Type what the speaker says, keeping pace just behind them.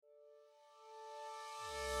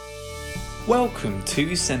Welcome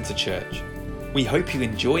to Centre Church. We hope you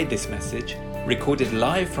enjoyed this message, recorded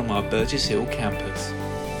live from our Burgess Hill campus.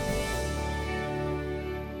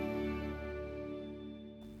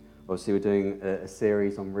 Obviously, we're doing a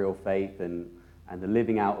series on real faith and the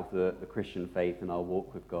living out of the Christian faith and our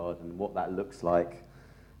walk with God and what that looks like. And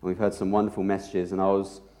we've heard some wonderful messages, and I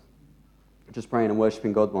was just praying and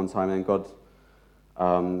worshipping God one time, and God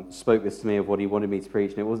spoke this to me of what he wanted me to preach,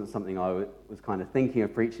 and it wasn't something I was kind of thinking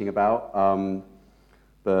of preaching about,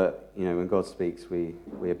 but you know, when God speaks, we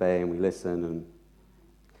obey and we listen. And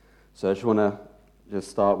so I just want to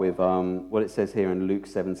start with what it says here in Luke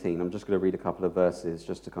 17. I'm just going to read a couple of verses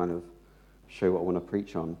just to kind of show what I want to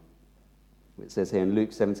preach on. It says here in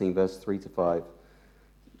Luke 17, verse 3 to 5,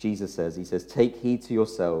 Jesus says, he says, "Take heed to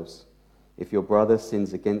yourselves. If your brother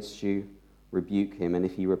sins against you, rebuke him, and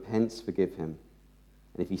if he repents, forgive him.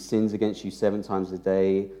 And if he sins against you 7 times a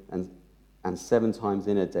day, and 7 times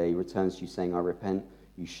in a day returns to you saying, I repent,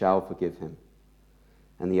 you shall forgive him."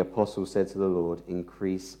 And the apostle said to the Lord,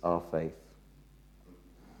 "Increase our faith."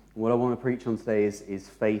 What I want to preach on today is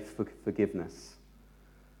faith for forgiveness.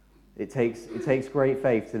 It takes great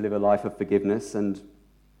faith to live a life of forgiveness, and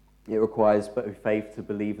it requires faith to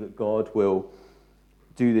believe that God will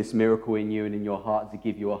do this miracle in you and in your heart, to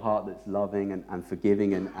give you a heart that's loving and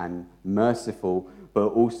forgiving and merciful, but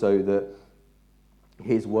also that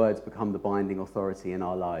his words become the binding authority in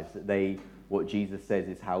our lives, that what Jesus says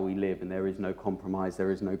is how we live, and there is no compromise,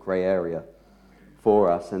 there is no grey area for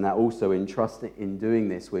us. And that also in doing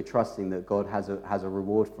this, we're trusting that God has a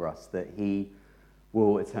reward for us, that he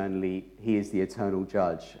is the eternal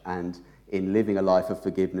judge, and in living a life of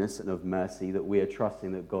forgiveness and of mercy, that we are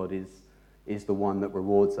trusting that God is the one that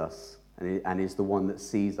rewards us and is the one that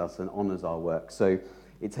sees us and honours our work. So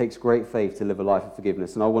it takes great faith to live a life of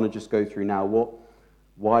forgiveness. And I want to just go through now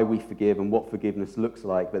why we forgive and what forgiveness looks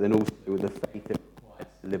like, but then also with the faith it requires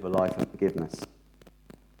to live a life of forgiveness.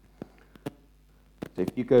 So if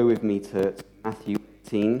you go with me to Matthew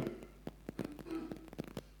 18, I'm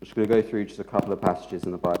just going to go through just a couple of passages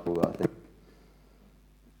in the Bible that I think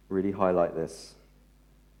really highlight this.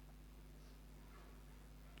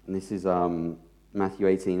 And this is Matthew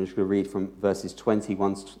 18. I'm just going to read from verses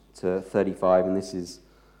 21 to 35, and this is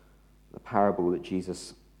the parable that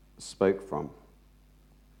Jesus spoke from.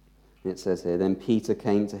 And it says here, "Then Peter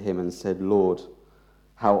came to him and said, 'Lord,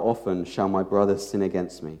 how often shall my brother sin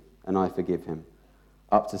against me, and I forgive him?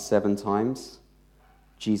 Up to 7 times?'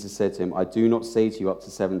 Jesus said to him, 'I do not say to you up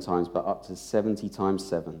to 7 times, but up to 70 times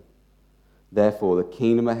 7. Therefore, the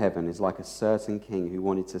kingdom of heaven is like a certain king who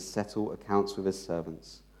wanted to settle accounts with his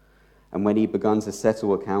servants. And when he began to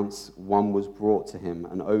settle accounts, one was brought to him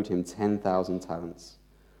and owed him 10,000 talents.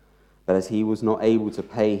 But as he was not able to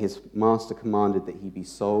pay, his master commanded that he be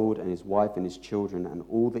sold, and his wife and his children and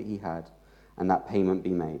all that he had, and that payment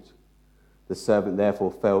be made. The servant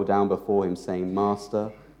therefore fell down before him, saying,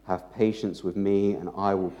 Master, have patience with me, and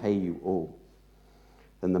I will pay you all.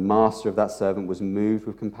 Then the master of that servant was moved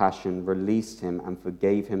with compassion, released him, and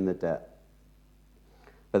forgave him the debt.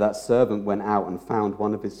 But that servant went out and found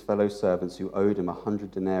one of his fellow servants who owed him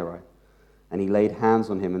 100 denarii. And he laid hands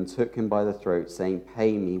on him and took him by the throat, saying,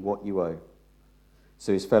 Pay me what you owe.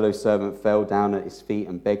 So his fellow servant fell down at his feet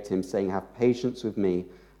and begged him, saying, Have patience with me,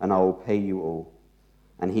 and I will pay you all.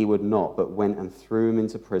 And he would not, but went and threw him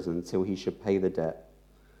into prison till he should pay the debt.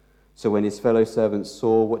 So when his fellow servants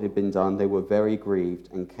saw what had been done, they were very grieved,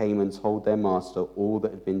 and came and told their master all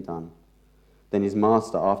that had been done. Then his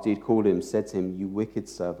master, after he had called him, said to him, You wicked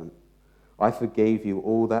servant, I forgave you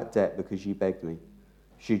all that debt because you begged me.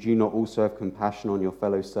 Should you not also have compassion on your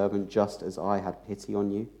fellow servant, just as I had pity on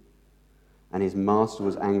you? And his master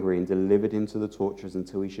was angry and delivered him to the torturers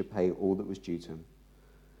until he should pay all that was due to him.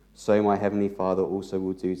 So my heavenly Father also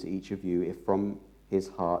will do to each of you if from his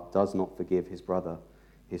heart does not forgive his brother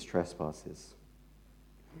his trespasses."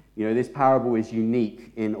 You know, this parable is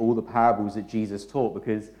unique in all the parables that Jesus taught,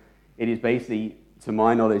 because it is basically, to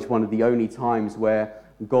my knowledge, one of the only times where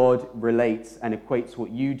God relates and equates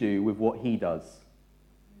what you do with what he does.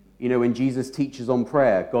 You know, when Jesus teaches on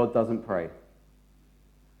prayer, God doesn't pray.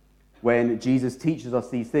 When Jesus teaches us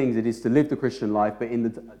these things, it is to live the Christian life, but in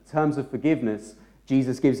the terms of forgiveness,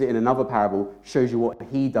 Jesus gives it in another parable, shows you what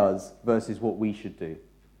he does versus what we should do.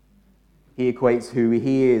 He equates who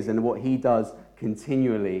he is and what he does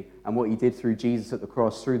continually, and what he did through Jesus at the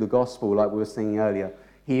cross, through the gospel, like we were singing earlier.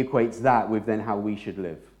 He equates that with then how we should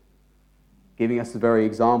live, giving us the very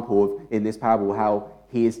example of, in this parable, how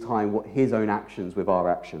he is tying what his own actions with our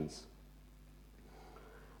actions.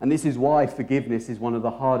 And this is why forgiveness is one of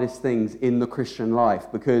the hardest things in the Christian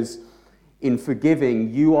life, because in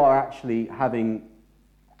forgiving, you are actually having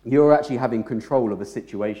you're actually having control of a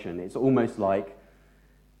situation. It's almost like,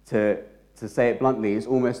 to say it bluntly, it's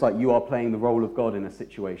almost like you are playing the role of God in a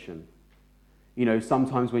situation. You know,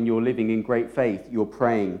 sometimes when you're living in great faith, you're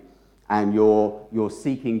praying and you're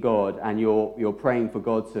seeking God and you're praying for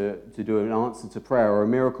God to do an answer to prayer or a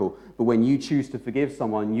miracle. But when you choose to forgive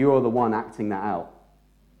someone, you're the one acting that out.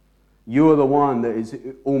 You're the one that is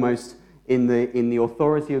almost in the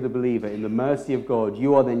authority of the believer, in the mercy of God.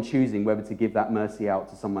 You are then choosing whether to give that mercy out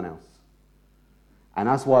to someone else. And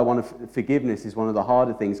that's why forgiveness is one of the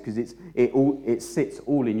harder things, because it sits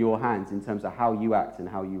all in your hands in terms of how you act and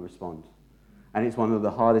how you respond. And it's one of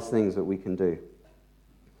the hardest things that we can do.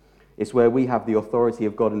 It's where we have the authority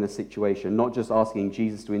of God in a situation, not just asking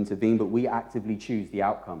Jesus to intervene, but we actively choose the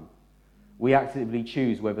outcome. We actively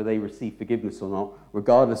choose whether they receive forgiveness or not,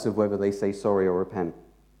 regardless of whether they say sorry or repent.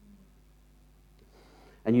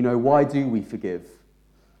 And you know, why do we forgive?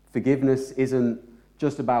 Forgiveness isn't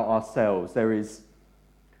just about ourselves.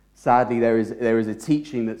 Sadly, there is a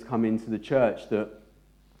teaching that's come into the church that,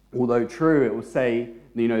 although true, it will say,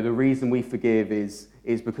 you know, the reason we forgive is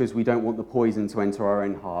because we don't want the poison to enter our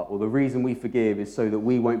own heart, or the reason we forgive is so that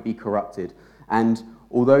we won't be corrupted. And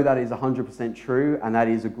although that is 100% true, and that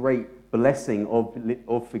is a great blessing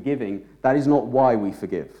of forgiving, that is not why we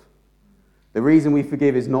forgive. The reason we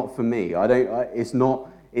forgive is not for me. It's not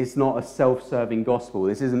a self-serving gospel.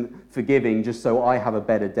 This isn't forgiving just so I have a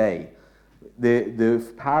better day. The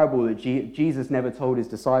parable that Jesus never told his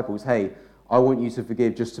disciples, hey, I want you to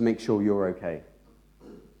forgive just to make sure you're okay.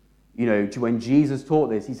 You know, when Jesus taught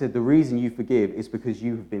this, he said the reason you forgive is because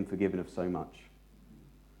you have been forgiven of so much.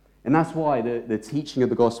 And that's why the teaching of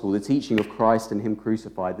the gospel, the teaching of Christ and him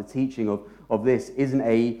crucified, the teaching of this isn't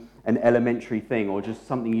an elementary thing or just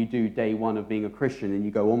something you do day one of being a Christian and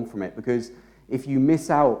you go on from it. Because if you miss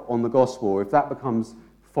out on the gospel, or if that becomes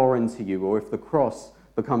foreign to you, or if the cross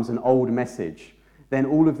becomes an old message, then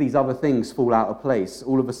all of these other things fall out of place.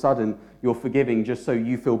 All of a sudden, you're forgiving just so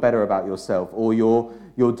you feel better about yourself, or you're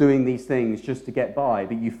doing these things just to get by,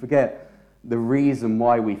 but you forget the reason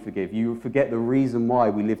why we forgive. You forget the reason why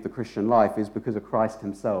we live the Christian life is because of Christ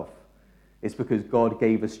himself. It's because God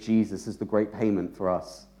gave us Jesus as the great payment for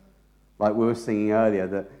us. Like we were singing earlier,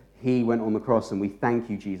 that he went on the cross, and we thank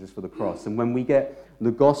you, Jesus, for the cross. And when we get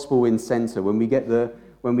the gospel in center, when we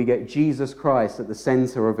get Jesus Christ at the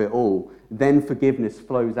center of it all, then forgiveness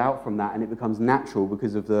flows out from that, and it becomes natural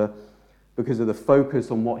because of the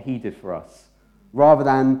focus on what he did for us, rather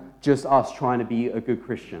than just us trying to be a good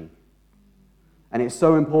Christian. And it's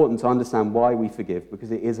so important to understand why we forgive,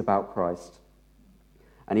 because it is about Christ.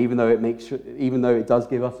 And even though it does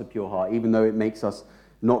give us a pure heart, even though it makes us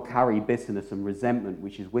not carry bitterness and resentment,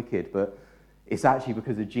 which is wicked, but it's actually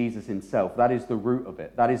because of Jesus himself. That is the root of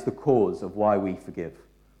it. That is the cause of why we forgive.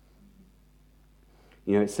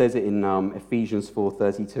 You know, it says it in Ephesians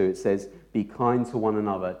 4:32. It says, "Be kind to one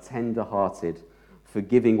another, tender-hearted,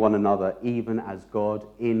 forgiving one another, even as God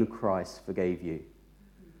in Christ forgave you."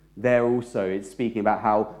 There also, it's speaking about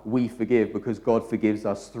how we forgive because God forgives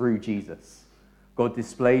us through Jesus. God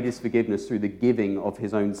displayed his forgiveness through the giving of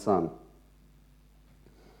his own Son.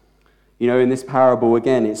 You know, in this parable,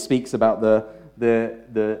 again, it speaks about the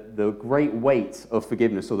great weight of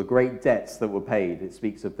forgiveness, or the great debts that were paid. It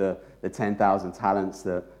speaks of the 10,000 talents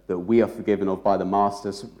that we are forgiven of by the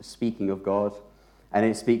master, speaking of God. And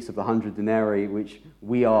it speaks of the 100 denarii, which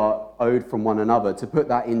we are owed from one another. To put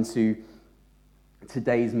that into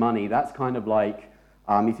today's money, that's kind of like,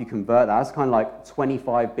 if you convert that, that's kind of like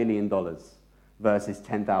 $25 billion versus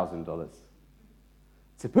 $10,000.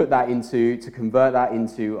 To convert that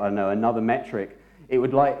into, I don't know, another metric, it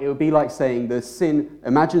would be like saying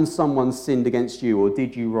imagine someone sinned against you or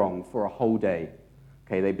did you wrong for a whole day.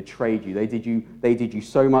 Okay, they betrayed you. They did you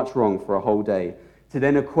so much wrong for a whole day. To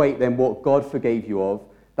then equate then what God forgave you of,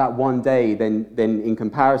 that one day, then in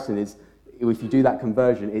comparison is, if you do that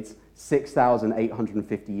conversion, it's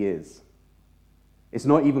 6,850 years. It's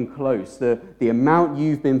not even close. The amount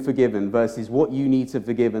you've been forgiven versus what you need to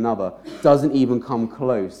forgive another doesn't even come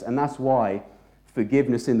close. And that's why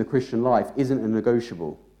forgiveness in the Christian life isn't a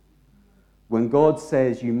negotiable. When God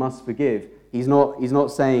says you must forgive, he's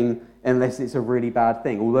not saying unless it's a really bad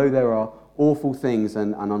thing. Although there are awful things,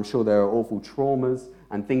 and I'm sure there are awful traumas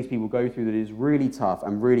and things people go through that is really tough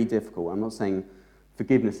and really difficult. I'm not saying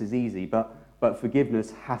forgiveness is easy, but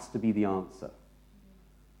forgiveness has to be the answer.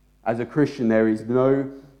 As a Christian, there is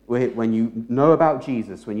when you know about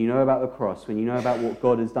Jesus, when you know about the cross, when you know about what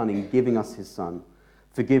God has done in giving us his Son,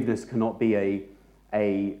 forgiveness cannot be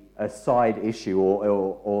a side issue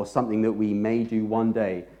or something that we may do one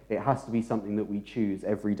day. It has to be something that we choose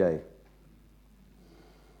every day.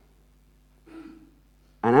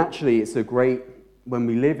 And actually, when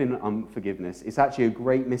we live in unforgiveness, it's actually a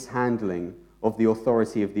great mishandling of the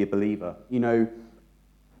authority of the believer.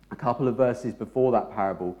 A couple of verses before that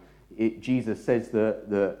parable, Jesus says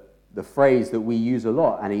the phrase that we use a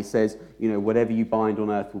lot, and he says, whatever you bind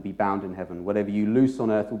on earth will be bound in heaven. Whatever you loose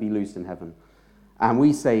on earth will be loosed in heaven. And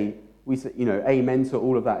we say, amen to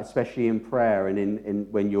all of that, especially in prayer and in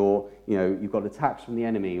when you've got attacks from the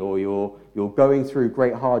enemy or you're going through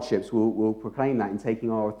great hardships. We'll proclaim that in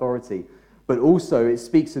taking our authority. But also it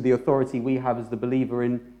speaks of the authority we have as the believer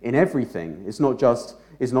in everything. It's not just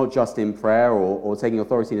in prayer or taking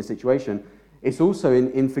authority in a situation. It's also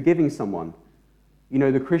in forgiving someone.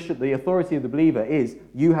 The authority of the believer is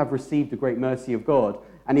you have received the great mercy of God,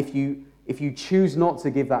 and if you choose not to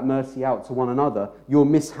give that mercy out to one another, you're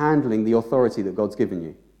mishandling the authority that God's given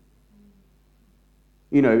you.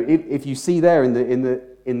 If you see there in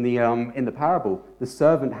the parable, the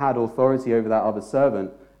servant had authority over that other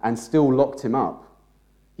servant and still locked him up.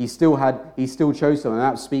 He still chose someone.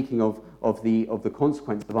 And that's speaking of the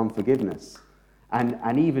consequence of unforgiveness.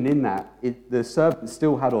 And even in that, the servant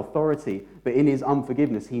still had authority, but in his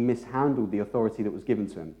unforgiveness, he mishandled the authority that was given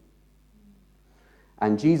to him.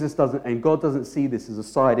 And God doesn't see this as a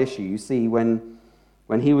side issue. You see, when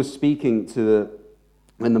he was speaking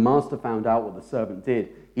when the master found out what the servant did,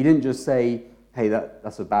 he didn't just say, hey,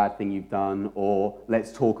 that's a bad thing you've done, or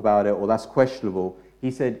let's talk about it, or that's questionable. He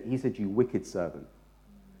said, you wicked servant.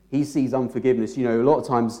 He sees unforgiveness. A lot of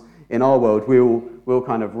times in our world, we'll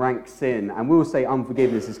kind of rank sin, and we'll say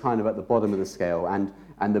unforgiveness is kind of at the bottom of the scale,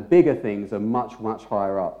 and the bigger things are much, much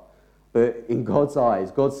higher up. But in God's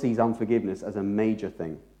eyes, God sees unforgiveness as a major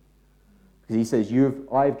thing. Because he says,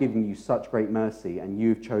 I've given you such great mercy, and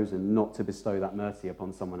you've chosen not to bestow that mercy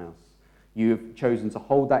upon someone else. You've chosen to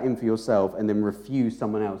hold that in for yourself and then refuse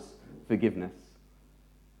someone else forgiveness.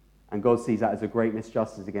 And God sees that as a great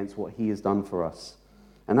misjustice against what he has done for us.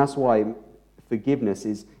 And that's why forgiveness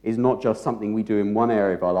is not just something we do in one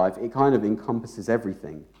area of our life. It kind of encompasses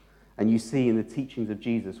everything. And you see in the teachings of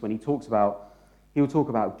Jesus, when he'll talk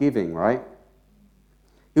about giving, right?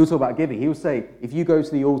 He'll talk about giving. He'll say, if you go to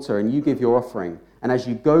the altar and you give your offering, and as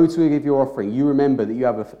you go to give your offering, you remember that you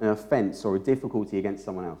have an offense or a difficulty against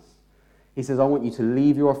someone else. He says, I want you to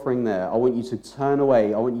leave your offering there. I want you to turn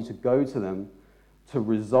away. I want you to go to them to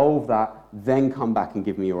resolve that, then come back and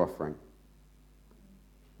give me your offering.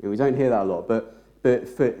 We don't hear that a lot, but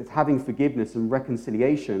for having forgiveness and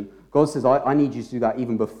reconciliation, God says, I need you to do that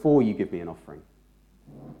even before you give me an offering.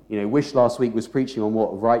 Wish last week was preaching on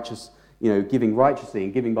what giving righteously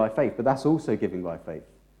and giving by faith, but that's also giving by faith.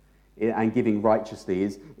 And giving righteously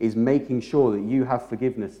is making sure that you have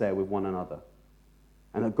forgiveness there with one another.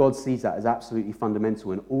 And that God sees that as absolutely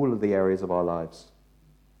fundamental in all of the areas of our lives.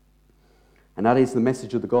 And that is the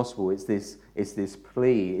message of the gospel. It's this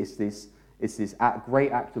plea, it's this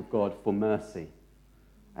great act of God for mercy.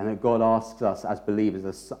 And that God asks us as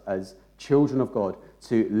believers, as children of God,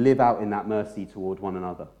 to live out in that mercy toward one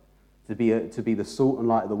another. To be the salt and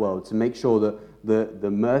light of the world, to make sure that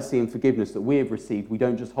the mercy and forgiveness that we have received, we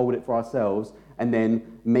don't just hold it for ourselves and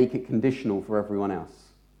then make it conditional for everyone else.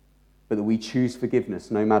 But that we choose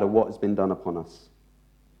forgiveness no matter what has been done upon us.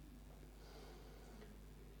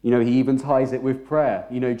 He even ties it with prayer.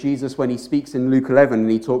 Jesus, when he speaks in Luke 11,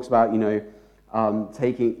 and he talks about,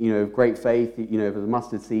 taking, great faith, with a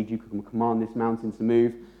mustard seed, you can command this mountain to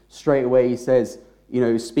move. Straight away he says,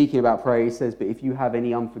 speaking about prayer, he says, but if you have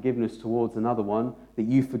any unforgiveness towards another one, that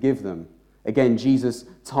you forgive them. Again, Jesus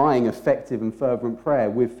tying effective and fervent prayer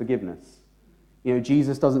with forgiveness.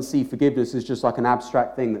 Jesus doesn't see forgiveness as just like an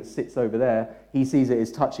abstract thing that sits over there. He sees it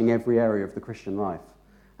as touching every area of the Christian life.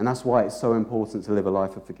 And that's why it's so important to live a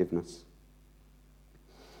life of forgiveness.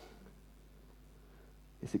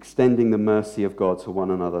 It's extending the mercy of God to one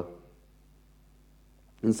another.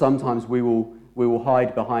 And sometimes we will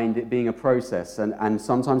hide behind it being a process, and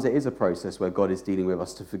sometimes it is a process where God is dealing with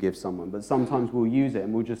us to forgive someone, but sometimes we'll use it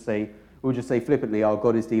and we'll just say flippantly, oh,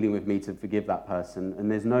 God is dealing with me to forgive that person, and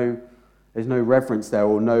there's no reverence there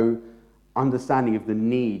or no understanding of the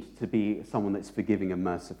need to be someone that's forgiving and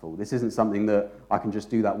merciful. This isn't something that I can just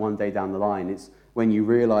do that one day down the line. It's when you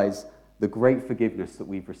realize the great forgiveness that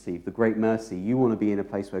we've received, the great mercy, you want to be in a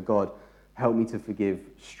place where God, help me to forgive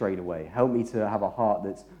straight away. Help me to have a heart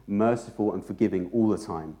that's merciful and forgiving all the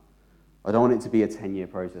time. I don't want it to be a 10-year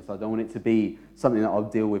process. I don't want it to be something that I'll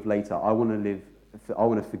deal with later. I want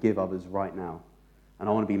to forgive others right now. And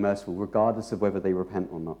I want to be merciful, regardless of whether they repent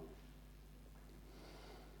or not.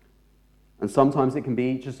 And sometimes it can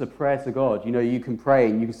be just a prayer to God. You can pray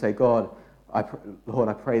and you can say, God, Lord,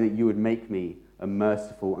 I pray that you would make me a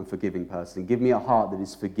merciful and forgiving person. Give me a heart that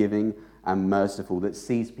is forgiving and merciful, that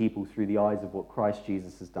sees people through the eyes of what Christ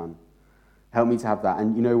Jesus has done. Help me to have that.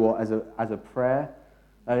 And you know what? As a prayer,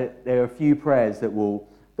 there are a few prayers that will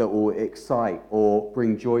excite or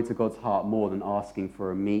bring joy to God's heart more than asking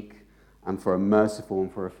for a meek and for a merciful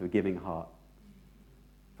and for a forgiving heart.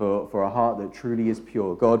 For a heart that truly is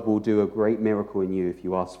pure. God will do a great miracle in you if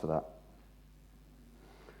you ask for that.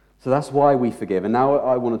 So that's why we forgive. And now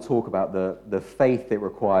I want to talk about the faith it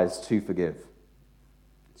requires to forgive.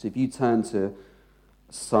 So if you turn to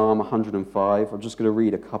Psalm 105, I'm just going to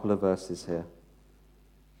read a couple of verses here.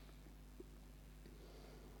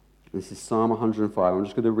 This is Psalm 105. I'm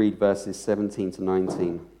just going to read verses 17 to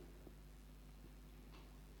 19.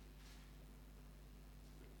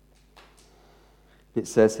 It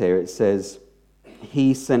says,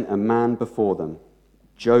 "He sent a man before them.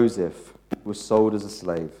 Joseph was sold as a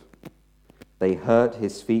slave. They hurt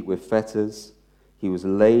his feet with fetters. He was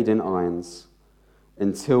laid in irons.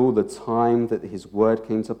 Until the time that his word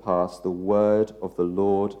came to pass, the word of the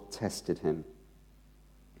Lord tested him."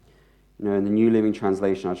 You know, in the New Living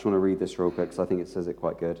Translation, I just want to read this real quick because I think it says it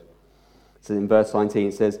quite good. So in verse 19,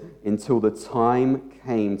 it says, "Until the time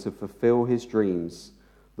came to fulfill his dreams,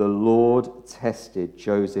 the Lord tested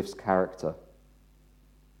Joseph's character."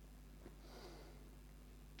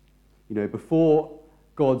 You know, before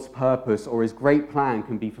God's purpose or his great plan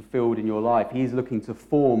can be fulfilled in your life, he's looking to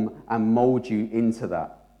form and mold you into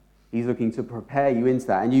that. He's looking to prepare you into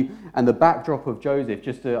that. And the backdrop of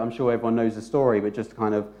Joseph, I'm sure everyone knows the story, but just to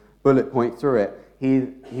kind of bullet point through it,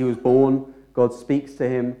 he was born, God speaks to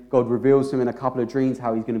him, God reveals to him in a couple of dreams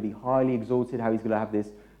how he's going to be highly exalted, how he's going to have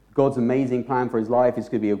this, God's amazing plan for his life is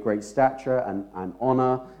going to be of great stature and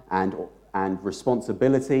honor and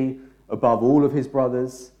responsibility above all of his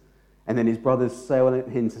brothers. And then his brothers sell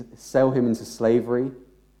him into slavery.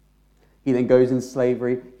 He then goes into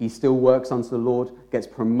slavery. He still works unto the Lord, gets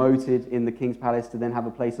promoted in the king's palace to then have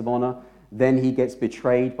a place of honor. Then he gets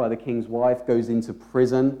betrayed by the king's wife, goes into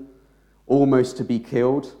prison, almost to be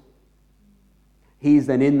killed. He's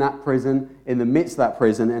then in that prison, in the midst of that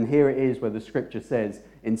prison, and here it is where the scripture says,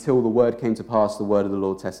 "Until the word came to pass, the word of the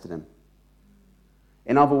Lord tested him."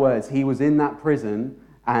 In other words, he was in that prison,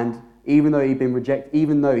 and even though he'd been rejected,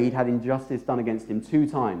 even though he'd had injustice done against him 2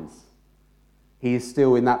 times, he is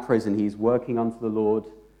still in that prison. He's working unto the Lord.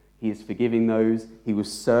 He is forgiving those. He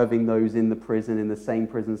was serving those in the prison, in the same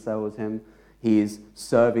prison cell as him. He is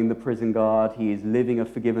serving the prison guard. He is living a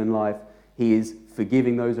forgiven life. He is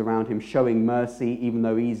forgiving those around him, showing mercy, even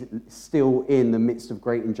though he's still in the midst of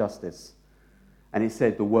great injustice. And it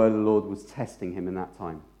said the word of the Lord was testing him in that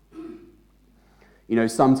time. You know,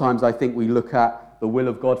 sometimes I think we look at the will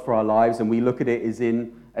of God for our lives and we look at it as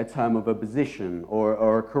in a term of a position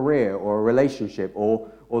or a career or a relationship or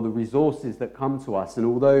the resources that come to us. And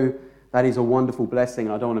although that is a wonderful blessing,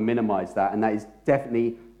 and I don't want to minimize that, and that is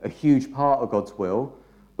definitely a huge part of God's will,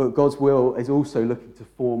 but God's will is also looking to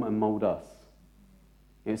form and mold us.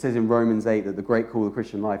 It says in Romans 8 that the great call of the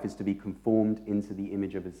Christian life is to be conformed into the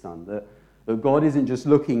image of his Son. That God isn't just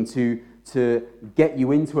looking to get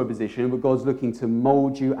you into a position, but God's looking to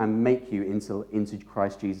mold you and make you into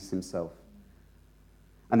Christ Jesus himself.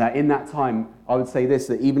 And that in that time, I would say this,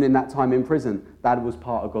 that even in that time in prison, that was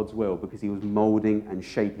part of God's will because he was molding and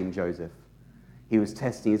shaping Joseph. He was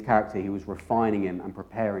testing his character. He was refining him and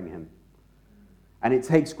preparing him. And it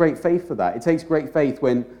takes great faith for that. It takes great faith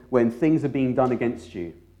when things are being done against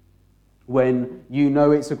you. When you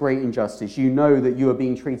know it's a great injustice. You know that you are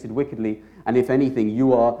being treated wickedly. And if anything,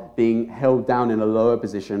 you are being held down in a lower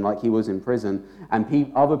position like he was in prison.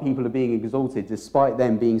 And other people are being exalted despite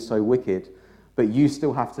them being so wicked. But you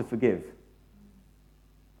still have to forgive.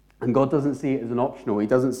 And God doesn't see it as an optional. He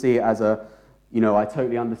doesn't see it as I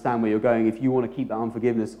totally understand where you're going. If you want to keep that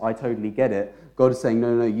unforgiveness, I totally get it. God is saying,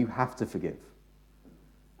 no, you have to forgive.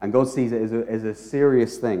 And God sees it as a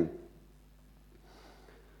serious thing.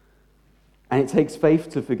 And it takes faith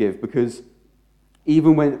to forgive because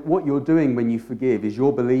even when what you're doing when you forgive is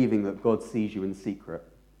you're believing that God sees you in secret.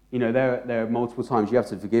 You know, there are multiple times you have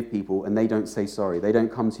to forgive people and they don't say sorry. They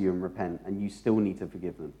don't come to you and repent, and you still need to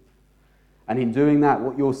forgive them. And in doing that,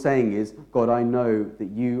 what you're saying is, God, I know that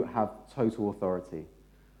you have total authority.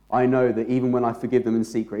 I know that even when I forgive them in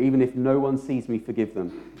secret, even if no one sees me forgive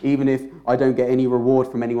them, even if I don't get any reward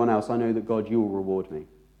from anyone else, I know that, God, you will reward me.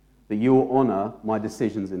 That you will honor my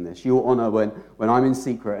decisions in this. You will honor when I'm in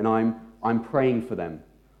secret and I'm praying for them.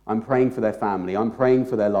 I'm praying for their family. I'm praying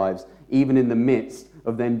for their lives. Even in the midst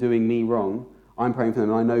of them doing me wrong, I'm praying for them.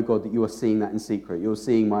 And I know, God, that you are seeing that in secret. You're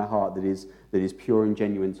seeing my heart that is pure and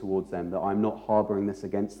genuine towards them, that I'm not harboring this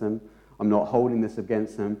against them. I'm not holding this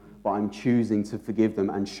against them, but I'm choosing to forgive them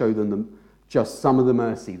and show them just some of the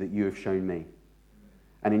mercy that you have shown me.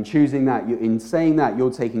 And in choosing that, in saying that,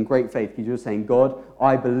 you're taking great faith because you're saying, God,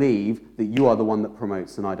 I believe that you are the one that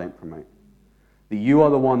promotes and I don't promote. That you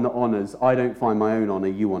are the one that honors. I don't find my own honor,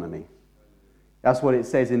 you honor me. That's what it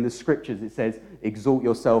says in the scriptures. It says, exalt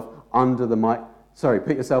yourself under the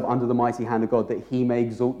put yourself under the mighty hand of God that he may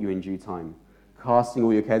exalt you in due time. Casting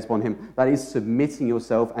all your cares upon him. That is submitting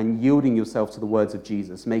yourself and yielding yourself to the words of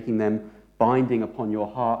Jesus, making them binding upon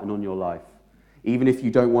your heart and on your life. Even if you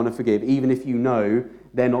don't want to forgive, even if you know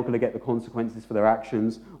they're not going to get the consequences for their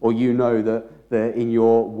actions, or you know that in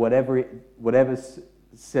your whatever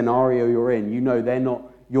scenario you're in, you know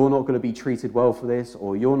you're not going to be treated well for this,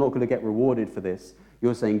 or you're not going to get rewarded for this.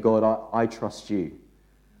 You're saying, God, I trust you.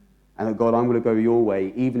 And that, God, I'm going to go your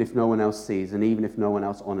way, even if no one else sees, and even if no one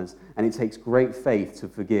else honors. And it takes great faith to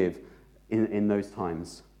forgive in those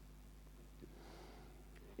times.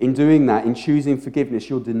 In doing that, in choosing forgiveness,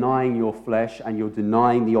 you're denying your flesh and you're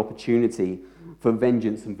denying the opportunity for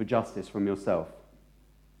vengeance and for justice from yourself.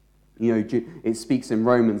 It speaks in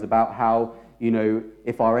Romans about how,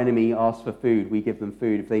 if our enemy asks for food, we give them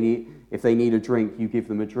food. If they need a drink, you give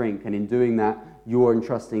them a drink. And in doing that, you're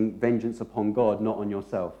entrusting vengeance upon God, not on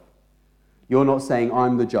yourself. You're not saying,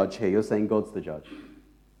 I'm the judge here. You're saying, God's the judge.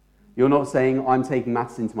 You're not saying, I'm taking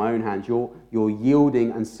matters into my own hands. You're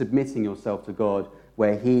yielding and submitting yourself to God,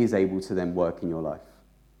 where he is able to then work in your life.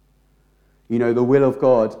 The will of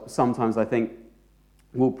God, sometimes I think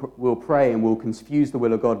we'll pray and we'll confuse the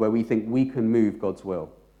will of God where we think we can move God's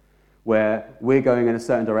will, where we're going in a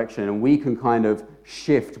certain direction and we can kind of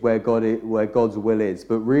shift where God's will is.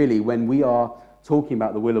 But really, when we are talking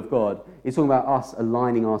about the will of God, it's talking about us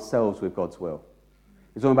aligning ourselves with God's will.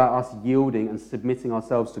 It's talking about us yielding and submitting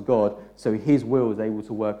ourselves to God so his will is able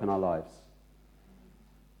to work in our lives.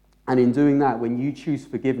 And in doing that, when you choose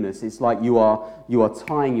forgiveness, it's like you are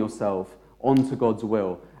tying yourself onto God's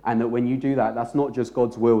will. And that when you do that, that's not just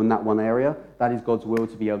God's will in that one area, that is God's will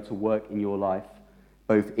to be able to work in your life,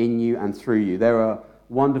 both in you and through you. There are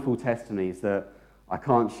wonderful testimonies that I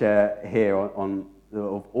can't share here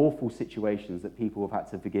of awful situations that people have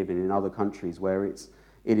had to forgive in other countries where it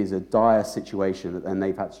is a dire situation and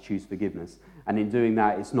they've had to choose forgiveness. And in doing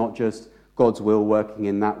that, it's not just God's will working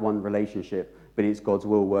in that one relationship, but it's God's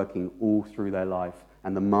will working all through their life,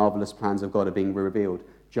 and the marvelous plans of God are being revealed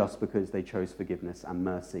just because they chose forgiveness and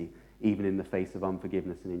mercy, even in the face of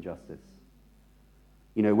unforgiveness and injustice.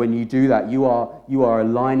 When you do that, you are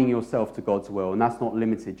aligning yourself to God's will, and that's not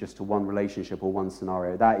limited just to one relationship or one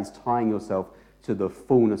scenario. That is tying yourself to the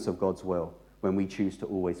fullness of God's will when we choose to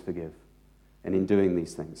always forgive, and in doing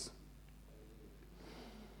these things.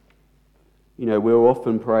 We'll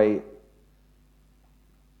often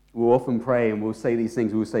pray and we'll say these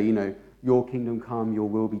things. We'll say, your kingdom come, your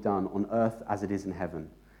will be done on earth as it is in heaven.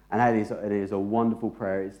 And it is a wonderful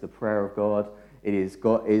prayer. It's the prayer of God. It is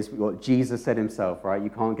what Jesus said himself, right? You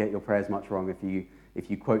can't get your prayers much wrong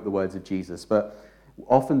if you quote the words of Jesus. But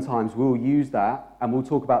oftentimes we'll use that and we'll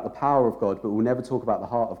talk about the power of God, but we'll never talk about the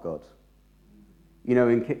heart of God.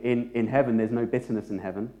 In heaven, there's no bitterness in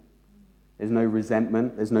heaven. There's no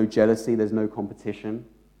resentment. There's no jealousy. There's no competition.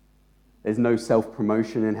 There's no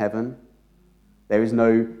self-promotion in heaven. There is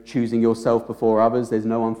no choosing yourself before others. There's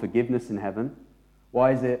no unforgiveness in heaven.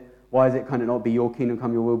 Why is it can it not be your kingdom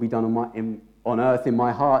come, your will be done on earth in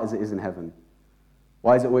my heart as it is in heaven?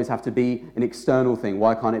 Why does it always have to be an external thing?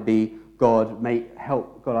 Why can't it be, God,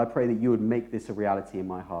 God, I pray that you would make this a reality in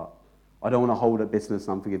my heart. I don't want to hold up bitterness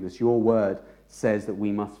and unforgiveness. Your word says that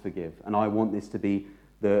we must forgive, and I want this to be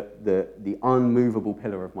the unmovable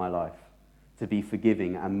pillar of my life, to be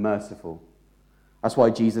forgiving and merciful. That's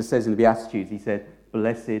why Jesus says in the Beatitudes, he said,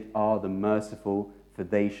 blessed are the merciful, for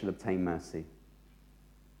they shall obtain mercy.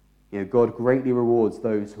 God greatly rewards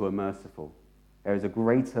those who are merciful. There's a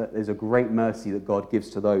great mercy that God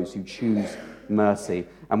gives to those who choose mercy.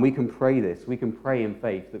 And we can pray this. We can pray in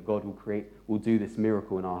faith that God will do this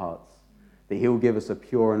miracle in our hearts. That he'll give us a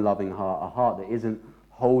pure and loving heart, a heart that isn't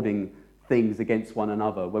holding things against one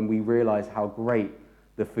another, when we realize how great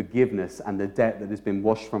the forgiveness and the debt that has been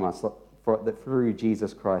washed from us through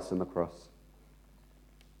Jesus Christ on the cross.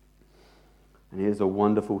 And it is a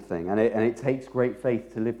wonderful thing. And it takes great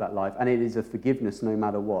faith to live that life. And it is a forgiveness no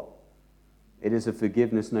matter what. It is a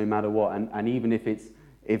forgiveness no matter what. And even if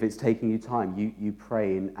it's taking you time, you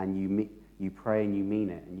pray and you pray and you mean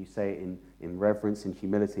it. And you say it in reverence and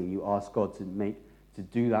humility. And you ask God to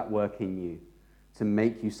do that work in you, to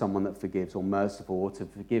make you someone that forgives or merciful, or to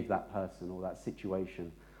forgive that person or that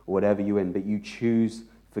situation or whatever you're in. But you choose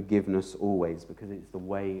forgiveness always, because it's the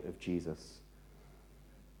way of Jesus.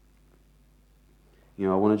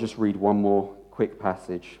 I want to just read one more quick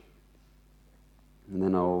passage, and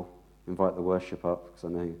then I'll invite the worship up, because I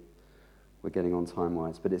know we're getting on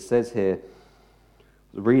time-wise. But it says here,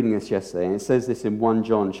 I was reading this yesterday, and it says this in 1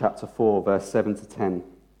 John chapter 4, verse 7 to 10.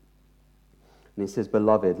 And it says,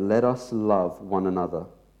 "Beloved, let us love one another,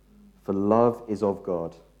 for love is of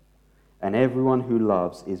God. And everyone who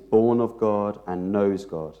loves is born of God and knows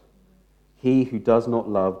God. He who does not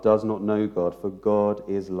love does not know God, for God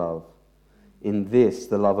is love. In this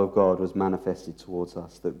the love of God was manifested towards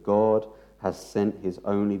us, that God has sent his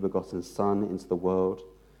only begotten Son into the world,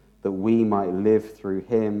 that we might live through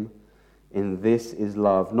him. In this is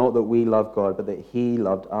love, not that we love God, but that he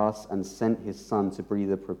loved us and sent his Son to be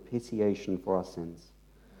the propitiation for our sins.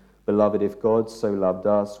 Beloved, if God so loved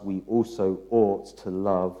us, we also ought to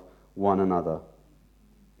love one another."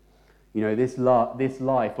 This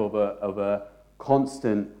life of a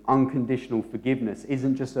constant, unconditional forgiveness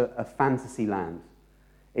isn't just a fantasy land.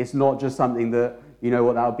 It's not just something that,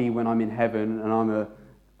 what that'll be when I'm in heaven and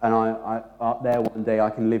I up there one day I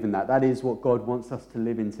can live in that. That is what God wants us to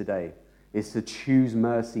live in today, is to choose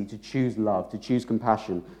mercy, to choose love, to choose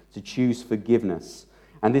compassion, to choose forgiveness.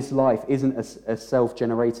 And this life isn't a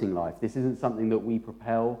self-generating life. This isn't something that we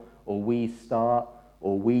propel or we start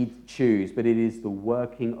or we choose, but it is the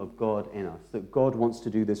working of God in us, that God wants to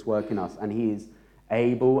do this work in us, and he is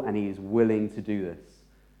able and he is willing to do this,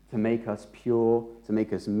 to make us pure, to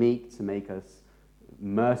make us meek, to make us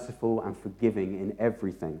merciful and forgiving in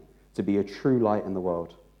everything, to be a true light in the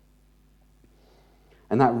world.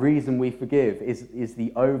 And that reason we forgive is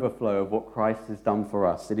the overflow of what Christ has done for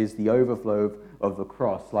us. It is the overflow of the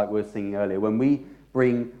cross, like we were singing earlier. When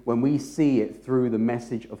we see it through the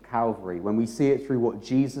message of Calvary, when we see it through what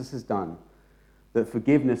Jesus has done, that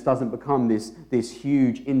forgiveness doesn't become this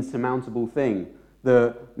huge, insurmountable thing.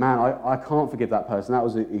 I can't forgive that person. That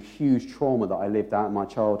was a huge trauma that I lived out in my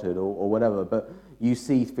childhood or whatever. But you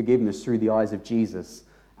see forgiveness through the eyes of Jesus,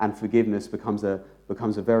 and forgiveness becomes a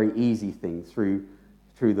very easy thing through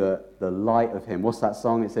the light of him. What's that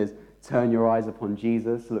song? It says, "Turn your eyes upon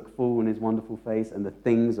Jesus, look full in his wonderful face, and the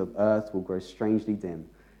things of earth will grow strangely dim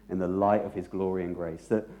in the light of his glory and grace."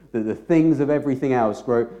 That the things of everything else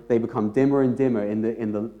they become dimmer and dimmer in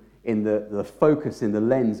the focus, in the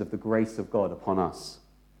lens of the grace of God upon us.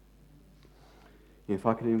 If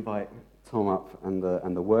I could invite Tom up and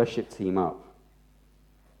the worship team up.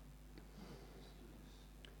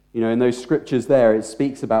 In those scriptures there, it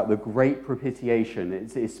speaks about the great propitiation.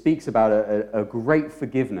 It speaks about a great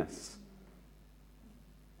forgiveness.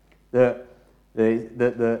 The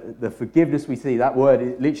forgiveness we see, that word,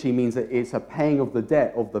 it literally means that it's a paying of the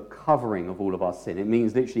debt of the covering of all of our sin. It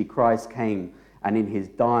means literally Christ came, and in his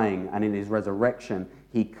dying and in his resurrection,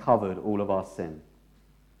 he covered all of our sin.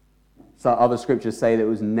 So other scriptures say that it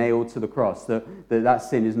was nailed to the cross, that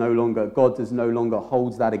sin is no longer, God does no longer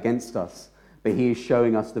holds that against us. But he is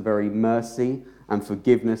showing us the very mercy and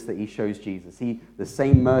forgiveness that he shows Jesus. The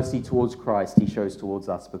same mercy towards Christ he shows towards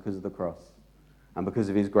us because of the cross and because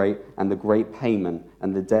of the great payment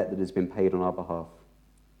and the debt that has been paid on our behalf.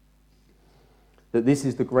 That this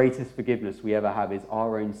is the greatest forgiveness we ever have, is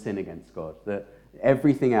our own sin against God. That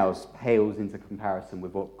everything else pales into comparison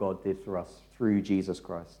with what God did for us through Jesus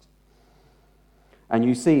Christ. And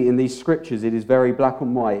you see in these scriptures, it is very black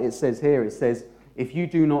and white. It says, if you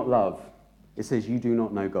do not love, it says you do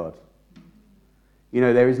not know God.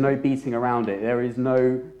 There is no beating around it. There is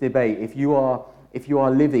no debate. If you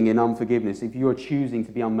are living in unforgiveness, if you are choosing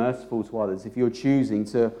to be unmerciful to others, if you're choosing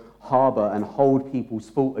to harbour and hold people's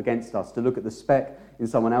fault against us, to look at the speck in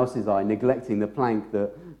someone else's eye, neglecting the plank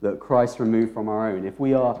that Christ removed from our own, if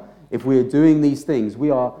we are doing these things,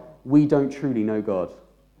 we don't truly know God,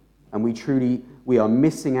 and we are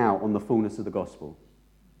missing out on the fullness of the gospel.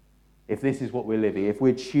 If this is what we're living, if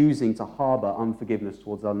we're choosing to harbour unforgiveness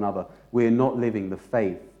towards one another, we're not living the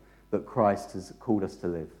faith that Christ has called us to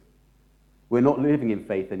live. We're not living in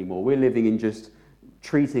faith anymore. We're living in just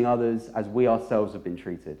treating others as we ourselves have been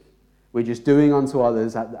treated. We're just doing unto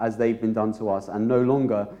others as they've been done to us, and no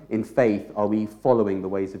longer in faith are we following the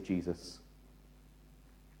ways of Jesus.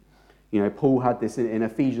 Paul had this in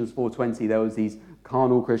Ephesians 4:20. There was these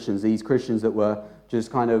carnal Christians, these Christians that were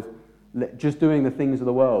just doing the things of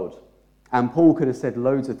the world. And Paul could have said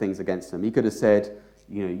loads of things against them. He could have said,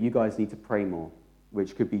 you guys need to pray more,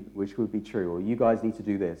 which would be true, or you guys need to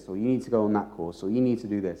do this, or you need to go on that course, or you need to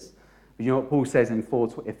do this. But you know what Paul says in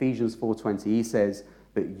Ephesians 4:20? He says,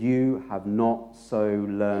 "But you have not so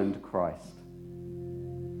learned Christ."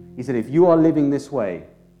 He said, if you are living this way,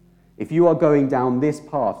 if you are going down this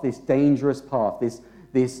path, this dangerous path,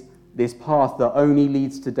 this path that only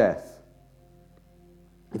leads to death,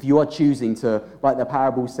 if you are choosing to, like the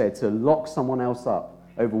parable said, to lock someone else up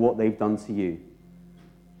over what they've done to you,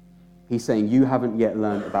 he's saying you haven't yet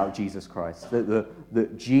learned about Jesus Christ.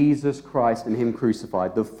 That Jesus Christ and him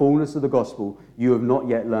crucified, the fullness of the gospel, you have not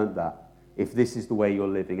yet learned that, if this is the way you're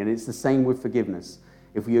living. And it's the same with forgiveness.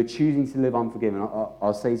 If we are choosing to live unforgiven,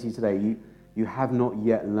 I'll say to you today, you have not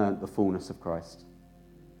yet learned the fullness of Christ.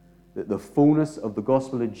 That the fullness of the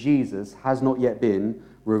gospel of Jesus has not yet been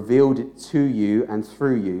revealed to you and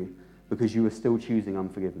through you because you are still choosing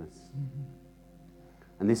unforgiveness. Mm-hmm.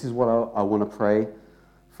 And this is what I want to pray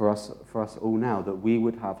for us all now, that we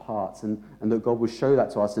would have hearts and that God would show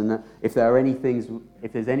that to us, and that if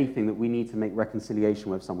there's anything that we need to make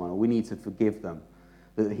reconciliation with someone or we need to forgive them,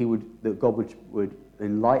 that God would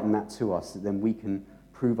enlighten that to us, that then we can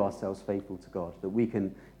prove ourselves faithful to God, that we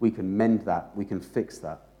can mend that, we can fix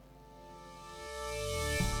that.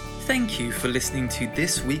 Thank you for listening to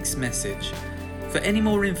this week's message. For any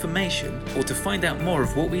more information or to find out more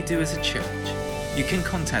of what we do as a church, you can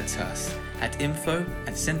contact us at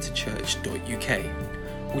info@centrechurch.uk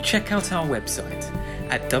or check out our website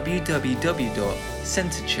at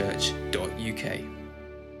www.centrechurch.uk.